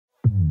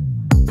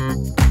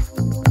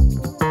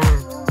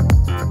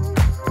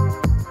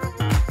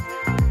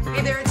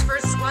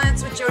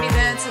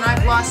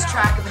lost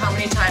track of how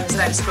many times that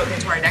I've spoken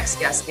to our next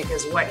guest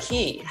because what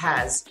he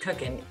has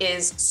cooking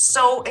is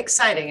so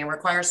exciting and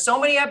requires so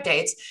many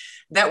updates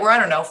that we're, I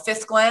don't know,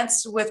 fifth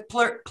glance with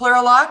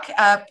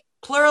Plurilock.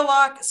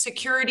 Plurilock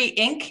Security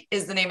Inc.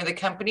 is the name of the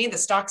company. The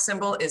stock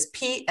symbol is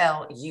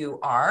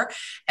PLUR.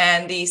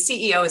 And the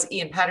CEO is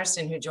Ian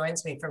Paterson, who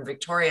joins me from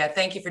Victoria.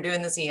 Thank you for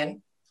doing this,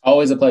 Ian.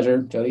 Always a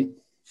pleasure, Jody.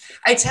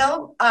 I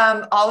tell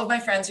all of my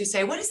friends who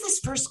say, what is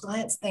this first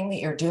glance thing that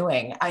you're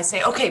doing? I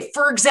say, okay,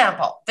 for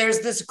example,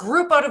 there's this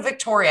group out of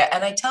Victoria,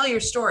 and I tell your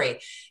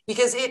story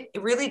because it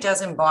really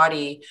does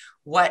embody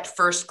what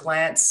first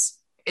glance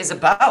is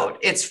about.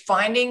 It's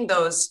finding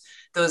those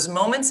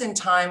moments in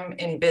time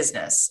in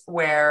business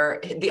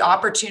where the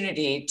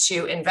opportunity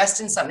to invest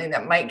in something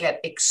that might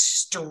get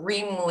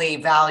extremely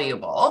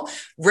valuable,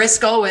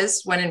 risk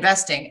always when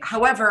investing.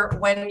 However,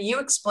 when you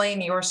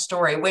explain your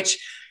story, which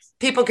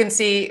people can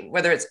see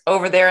whether it's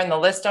over there in the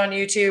list on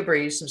YouTube or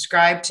you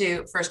subscribe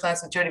to First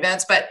Glance with Jody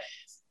Vance, but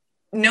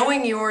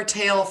knowing your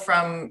tale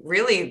from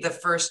really the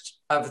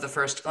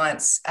first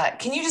glance,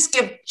 can you just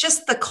give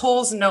just the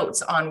Coles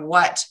notes on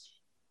what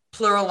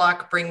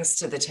Plurilock brings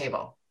to the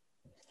table?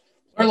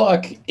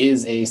 Plurilock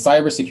is a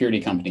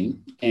cybersecurity company,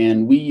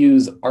 and we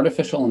use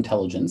artificial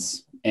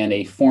intelligence and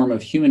a form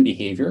of human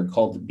behavior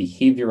called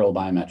behavioral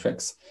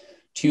biometrics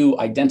to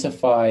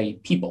identify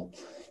people.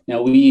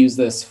 Now, we use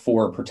this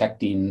for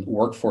protecting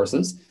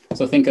workforces.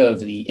 So think of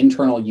the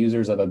internal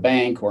users of a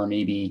bank or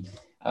maybe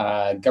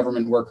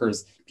government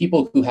workers,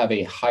 people who have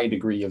a high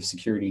degree of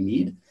security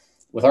need.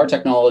 With our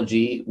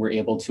technology, we're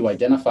able to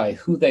identify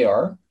who they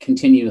are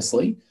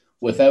continuously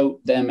without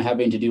them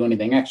having to do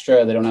anything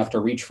extra. They don't have to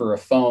reach for a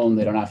phone.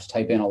 They don't have to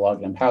type in a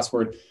login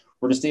password.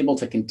 We're just able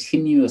to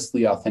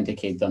continuously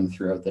authenticate them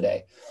throughout the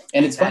day.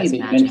 And it's funny that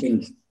you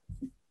mentioned...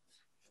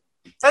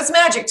 That's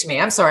magic to me.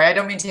 I'm sorry, I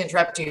don't mean to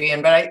interrupt you,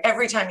 Ian, but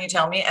every time you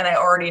tell me, and I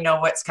already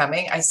know what's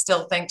coming, I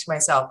still think to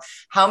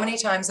myself, how many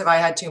times have I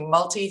had to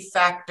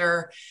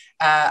multi-factor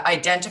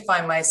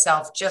identify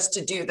myself just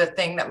to do the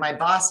thing that my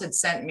boss had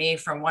sent me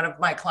from one of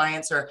my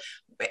clients? Or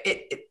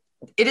it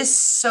is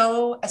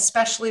so,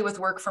 especially with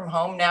work from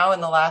home now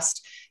in the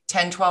last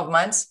 10, 12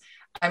 months.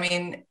 I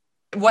mean,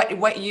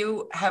 what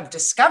you have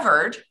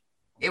discovered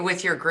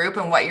with your group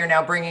and what you're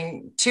now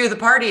bringing to the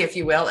party, if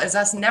you will, is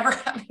us never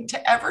having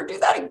to ever do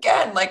that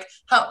again. Like,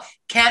 how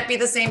can't be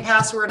the same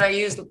password I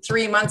used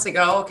 3 months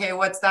ago. Okay,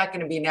 what's that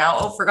going to be now?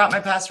 Oh, forgot my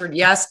password.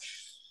 Yes.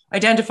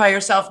 Identify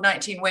yourself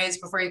 19 ways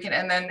before you can,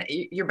 and then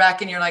you're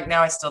back and you're like,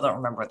 now I still don't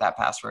remember what that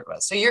password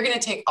was. So you're going to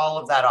take all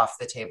of that off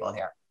the table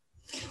here.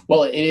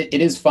 Well, it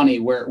is funny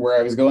where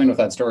I was going with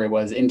that story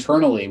was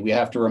internally, we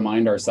have to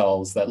remind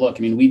ourselves that, look,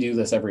 I mean, we do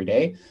this every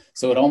day.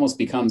 So it almost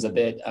becomes a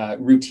bit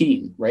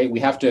routine, right? We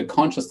have to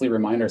consciously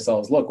remind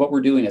ourselves, look, what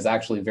we're doing is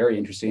actually very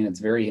interesting. It's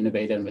very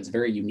innovative. It's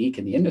very unique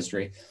in the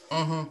industry.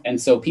 Mm-hmm.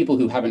 And so people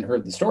who haven't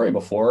heard the story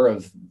before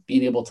of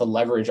being able to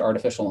leverage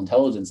artificial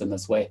intelligence in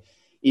this way,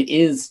 it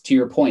is, to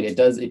your point, it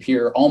does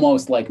appear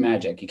almost like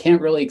magic. You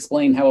can't really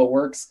explain how it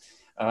works.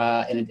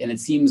 And it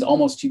seems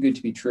almost too good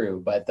to be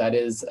true, but that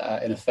is,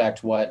 in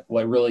effect, what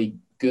really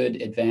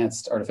good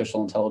advanced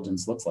artificial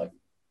intelligence looks like.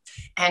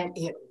 And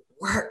it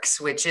works,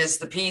 which is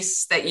the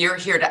piece that you're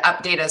here to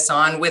update us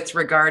on with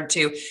regard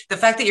to the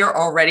fact that you're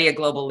already a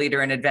global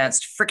leader in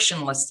advanced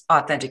frictionless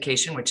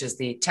authentication, which is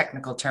the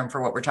technical term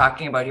for what we're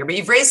talking about here. But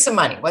you've raised some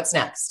money. What's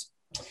next?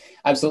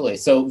 Absolutely.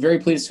 So very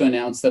pleased to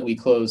announce that we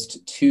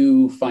closed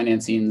 2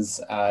 financings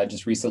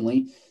just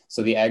recently.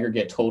 So the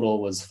aggregate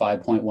total was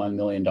 $5.1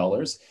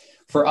 million.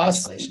 For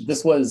us,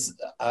 this was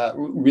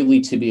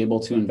really to be able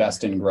to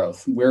invest in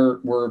growth.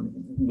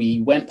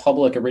 We went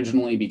public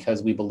originally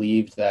because we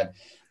believed that,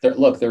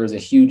 there is a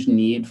huge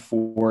need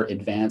for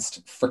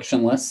advanced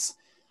frictionless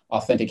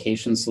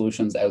authentication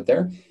solutions out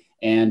there.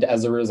 And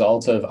as a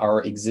result of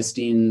our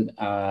existing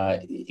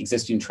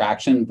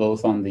traction,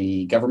 both on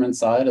the government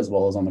side as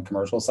well as on the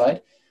commercial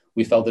side,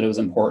 we felt that it was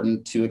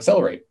important to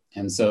accelerate.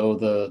 And so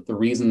the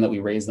reason that we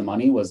raised the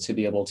money was to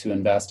be able to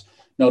invest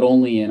not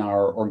only in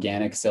our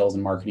organic sales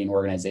and marketing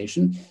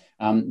organization,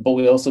 but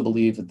we also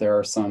believe that there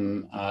are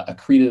some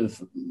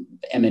accretive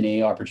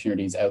M&A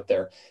opportunities out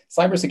there.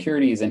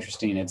 Cybersecurity is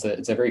interesting. It's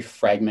a very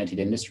fragmented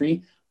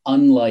industry,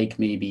 unlike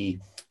maybe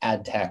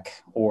ad tech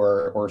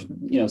or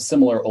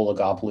similar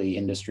oligopoly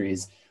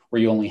industries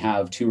where you only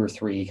have 2 or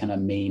 3 kind of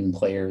main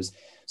players.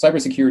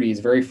 Cybersecurity is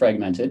very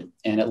fragmented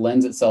and it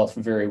lends itself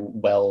very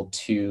well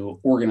to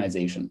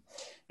organization.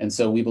 And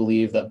so we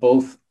believe that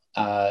both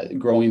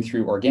growing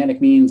through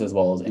organic means as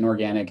well as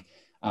inorganic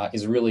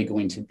is really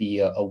going to be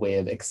a way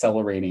of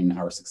accelerating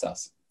our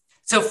success.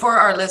 So for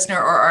our listener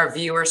or our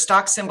viewer,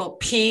 stock symbol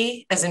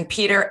P as in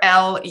Peter,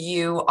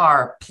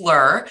 LUR,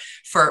 Plur,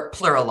 for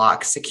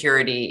Plurilock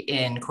Security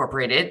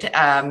Incorporated.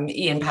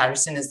 Ian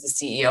Paterson is the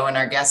CEO and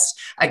our guest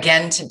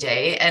again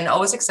today, and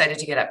always excited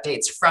to get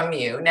updates from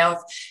you. Now, if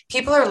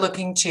people are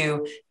looking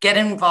to get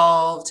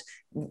involved,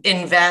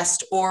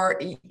 invest, or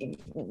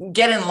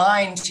get in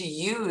line to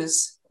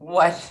use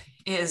what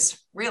is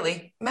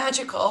really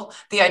magical.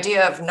 The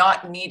idea of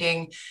not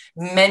needing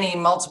many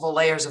multiple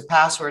layers of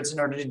passwords in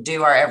order to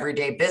do our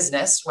everyday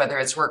business, whether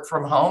it's work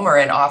from home or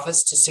in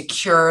office, to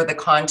secure the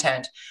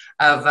content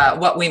of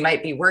what we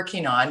might be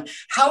working on.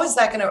 How is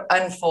that going to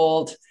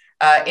unfold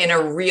in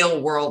a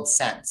real world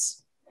sense?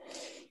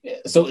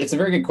 So it's a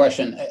very good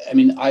question. I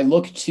mean, I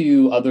look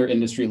to other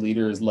industry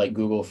leaders like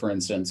Google, for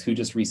instance, who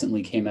just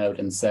recently came out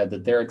and said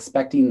that they're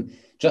expecting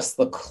just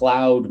the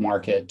cloud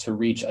market to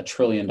reach $1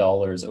 trillion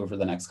over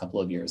the next couple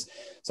of years.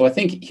 So I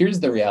think here's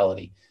the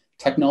reality.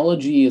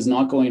 Technology is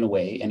not going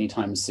away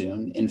anytime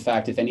soon. In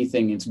fact, if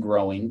anything, it's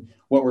growing.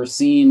 What we're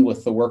seeing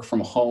with the work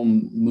from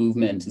home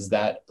movement is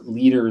that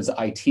leaders,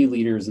 IT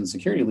leaders and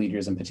security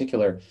leaders in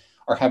particular,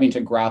 are having to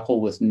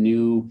grapple with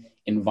new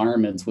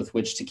environments with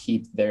which to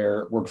keep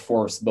their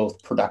workforce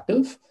both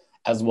productive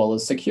as well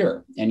as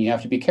secure. And you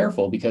have to be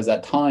careful because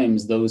at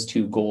times those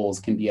two goals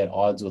can be at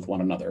odds with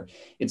one another.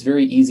 It's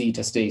very easy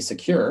to stay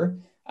secure.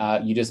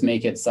 You just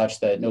make it such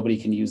that nobody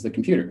can use the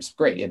computers.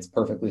 Great, it's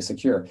perfectly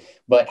secure.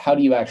 But how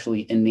do you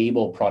actually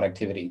enable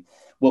productivity?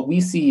 What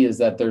we see is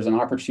that there's an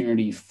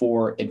opportunity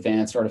for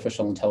advanced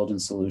artificial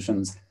intelligence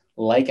solutions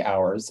like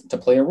ours to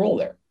play a role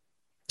there.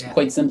 Yeah.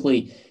 Quite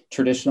simply,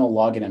 traditional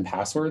login and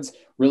passwords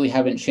really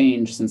haven't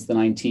changed since the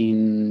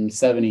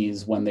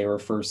 1970s when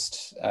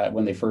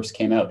they first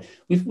came out.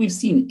 We've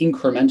seen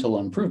incremental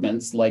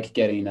improvements like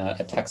getting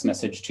a text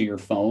message to your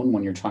phone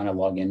when you're trying to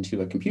log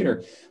into a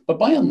computer. But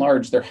by and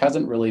large, there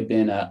hasn't really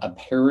been a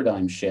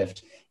paradigm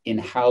shift in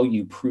how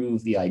you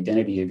prove the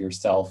identity of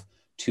yourself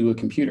to a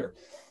computer.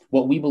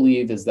 What we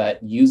believe is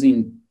that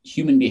using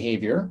human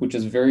behavior, which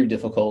is very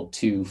difficult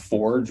to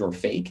forge or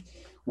fake,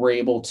 we're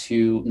able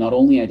to not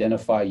only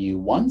identify you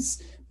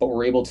once, but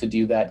we're able to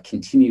do that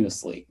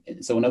continuously.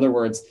 So in other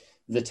words,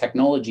 the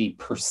technology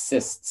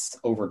persists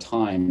over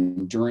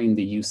time during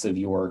the use of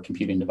your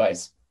computing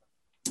device.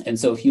 And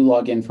so if you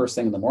log in first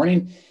thing in the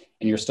morning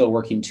and you're still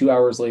working 2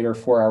 hours later,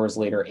 4 hours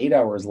later, 8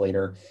 hours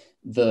later,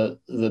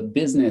 the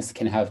business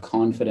can have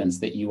confidence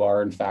that you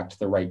are in fact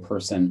the right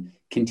person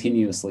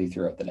continuously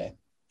throughout the day.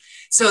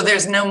 So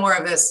there's no more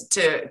of this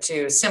to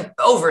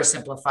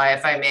oversimplify,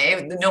 if I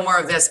may, no more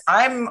of this.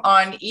 I'm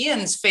on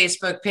Ian's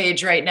Facebook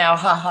page right now,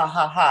 ha, ha,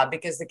 ha, ha,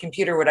 because the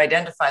computer would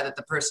identify that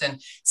the person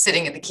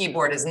sitting at the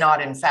keyboard is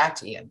not in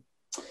fact Ian.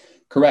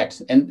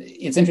 Correct. And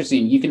it's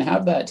interesting. You can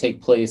have that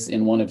take place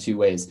in one of two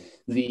ways.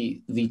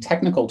 The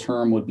technical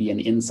term would be an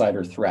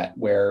insider threat,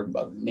 where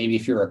maybe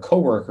if you're a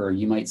coworker,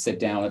 you might sit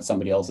down at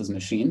somebody else's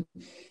machine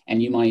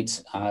and you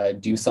might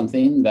do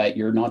something that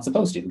you're not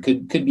supposed to.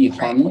 It could be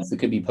harmless. It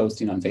could be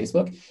posting on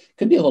Facebook. It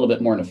could be a little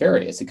bit more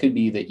nefarious. It could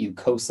be that you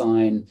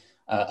co-sign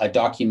a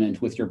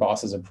document with your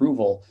boss's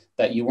approval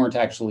that you weren't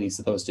actually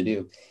supposed to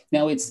do.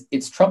 Now,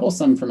 it's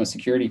troublesome from a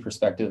security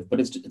perspective, but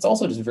it's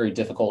also just very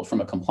difficult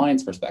from a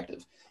compliance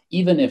perspective.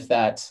 Even if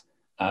that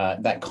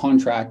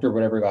contract or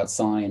whatever got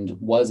signed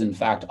was in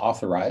fact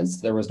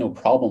authorized, there was no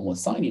problem with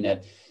signing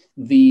it,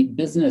 the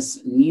business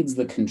needs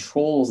the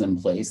controls in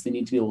place. They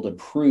need to be able to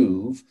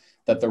prove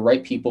that the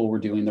right people were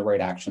doing the right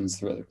actions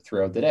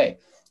throughout the day.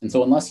 And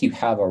so unless you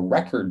have a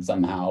record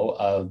somehow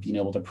of being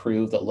able to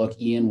prove that, look,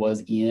 Ian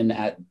was Ian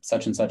at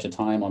such and such a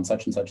time on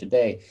such and such a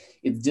day,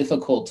 it's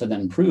difficult to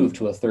then prove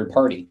to a third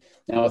party.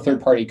 Now, a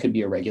third party could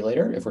be a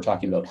regulator if we're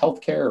talking about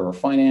healthcare or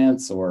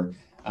finance or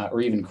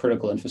even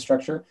critical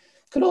infrastructure.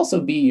 Could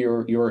also be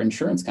your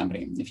insurance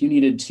company. If you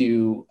needed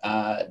to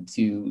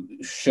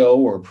show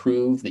or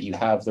prove that you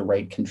have the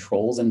right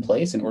controls in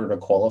place in order to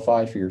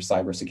qualify for your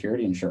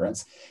cybersecurity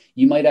insurance,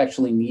 you might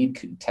actually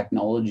need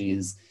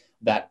technologies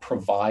that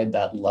provide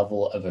that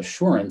level of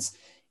assurance,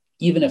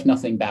 even if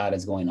nothing bad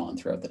is going on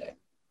throughout the day.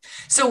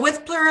 So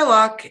with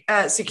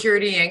Plurilock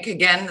Security Inc.,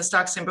 again, the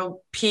stock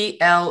symbol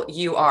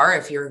PLUR,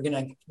 if you're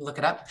going to look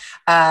it up,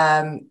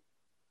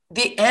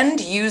 the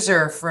end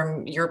user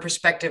from your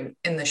perspective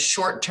in the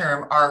short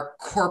term are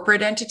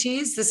corporate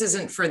entities. This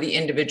isn't for the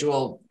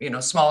individual,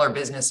 smaller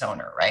business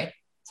owner, right?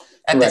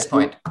 At this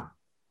point.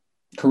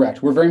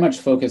 Correct. We're very much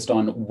focused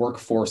on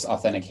workforce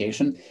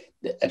authentication.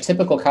 A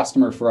typical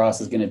customer for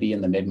us is going to be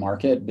in the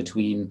mid-market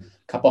between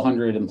a couple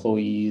hundred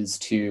employees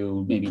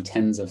to maybe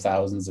tens of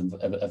thousands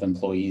of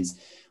employees.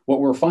 What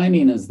we're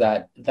finding is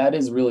that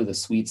is really the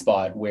sweet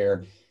spot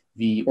where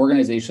the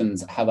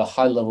organizations have a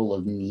high level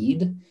of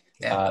need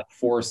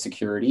for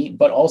security,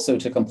 but also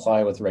to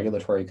comply with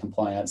regulatory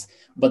compliance.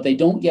 But they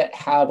don't yet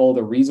have all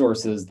the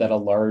resources that a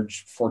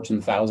large Fortune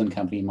 1000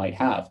 company might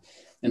have.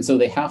 And so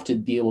they have to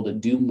be able to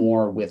do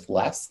more with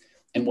less.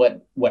 And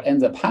what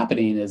ends up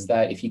happening is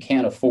that if you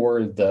can't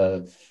afford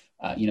the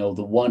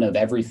one of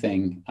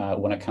everything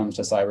when it comes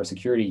to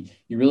cybersecurity,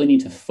 you really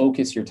need to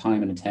focus your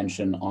time and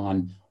attention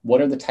on what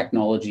are the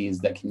technologies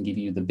that can give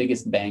you the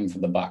biggest bang for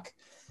the buck.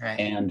 Right.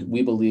 And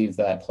we believe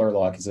that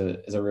Plurilock is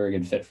a very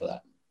good fit for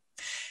that.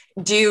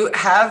 Do you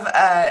have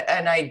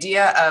an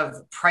idea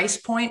of price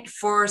point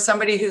for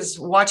somebody who's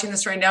watching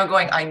this right now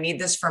going, I need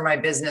this for my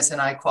business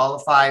and I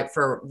qualify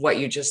for what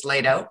you just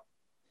laid out?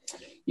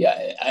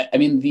 Yeah, I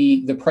mean,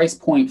 the price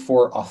point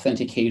for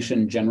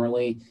authentication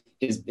generally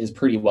is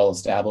pretty well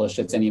established.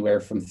 It's anywhere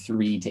from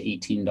 $3 to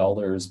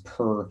 $18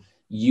 per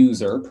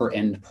user, per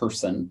end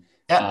person,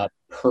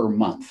 per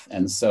month.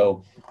 And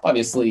so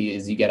obviously,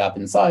 as you get up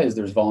in size,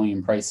 there's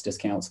volume price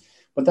discounts,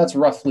 but that's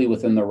roughly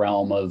within the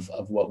realm of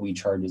what we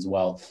charge as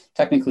well.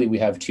 Technically, we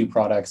have two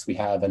products. We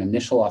have an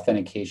initial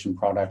authentication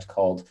product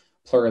called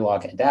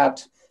Plurilock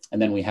Adapt,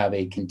 and then we have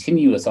a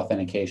continuous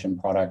authentication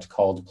product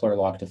called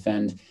Plurilock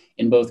Defend.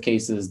 In both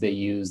cases, they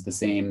use the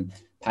same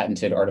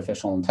patented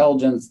artificial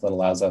intelligence that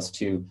allows us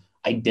to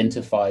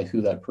identify who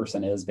that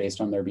person is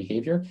based on their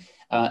behavior.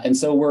 And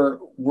so we're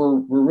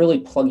really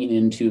plugging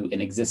into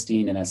an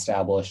existing and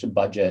established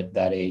budget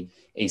that a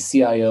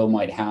CIO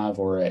might have,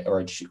 or a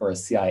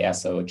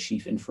CISO, a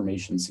Chief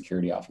Information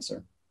Security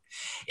Officer.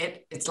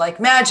 It's like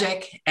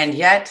magic, and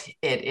yet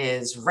it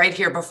is right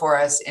here before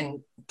us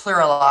in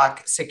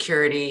Plurilock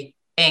Security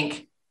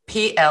Inc.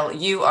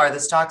 PLUR,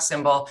 the stock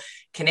symbol,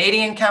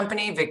 Canadian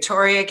company,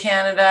 Victoria,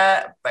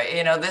 Canada. But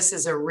this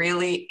is a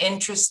really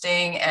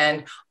interesting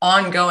and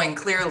ongoing,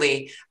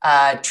 clearly,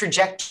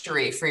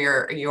 trajectory for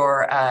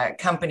your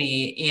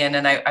company, Ian.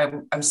 And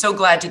I'm so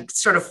glad to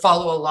sort of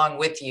follow along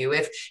with you.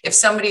 If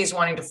somebody's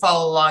wanting to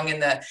follow along in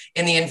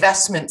the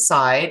investment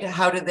side,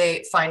 how do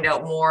they find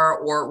out more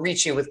or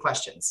reach you with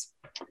questions?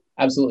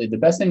 Absolutely. The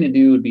best thing to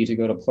do would be to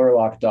go to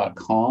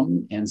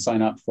plurilock.com and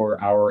sign up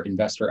for our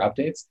investor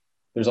updates.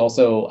 There's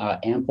also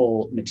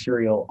ample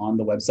material on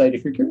the website.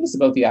 If you're curious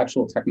about the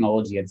actual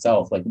technology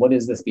itself, like what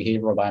is this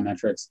behavioral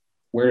biometrics?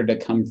 Where did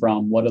it come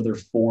from? What other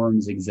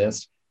forms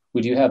exist?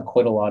 We do have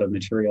quite a lot of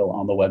material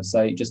on the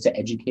website just to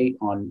educate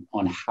on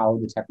how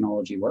the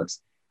technology works.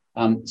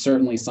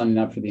 Certainly signing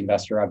up for the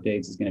investor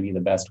updates is going to be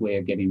the best way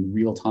of getting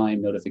real-time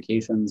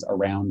notifications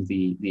around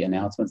the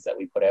announcements that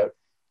we put out.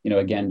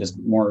 Again, just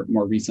more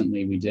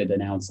recently, we did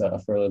announce a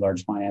fairly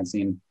large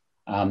financing.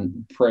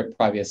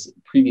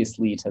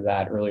 Previously to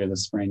that, earlier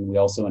this spring, we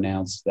also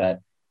announced that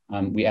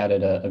we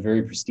added a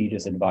very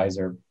prestigious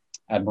advisor.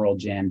 Admiral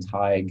Jan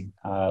Tighe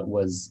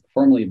was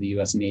formerly of the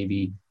U.S.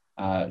 Navy.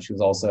 She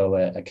was also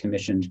a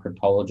commissioned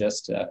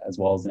cryptologist, as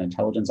well as an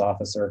intelligence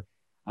officer,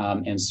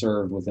 and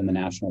served within the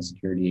National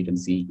Security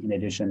Agency in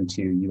addition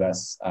to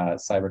U.S.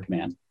 Cyber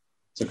Command.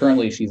 So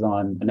currently she's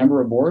on a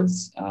number of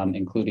boards,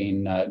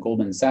 including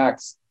Goldman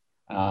Sachs,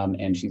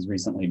 and she's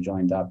recently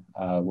joined up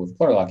with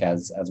Plurilock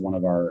as one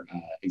of our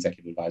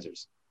executive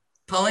advisors.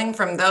 Pulling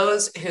from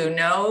those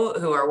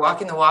who are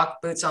walking the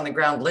walk, boots on the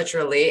ground,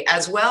 literally,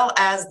 as well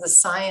as the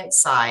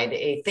science side,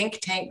 a think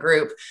tank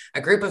group,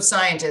 a group of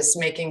scientists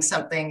making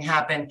something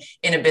happen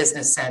in a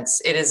business sense.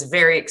 It is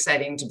very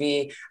exciting to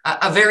be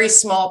a very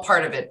small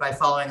part of it by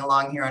following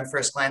along here on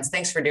First Glance.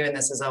 Thanks for doing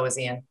this as always,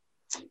 Ian.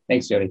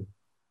 Thanks, Jody.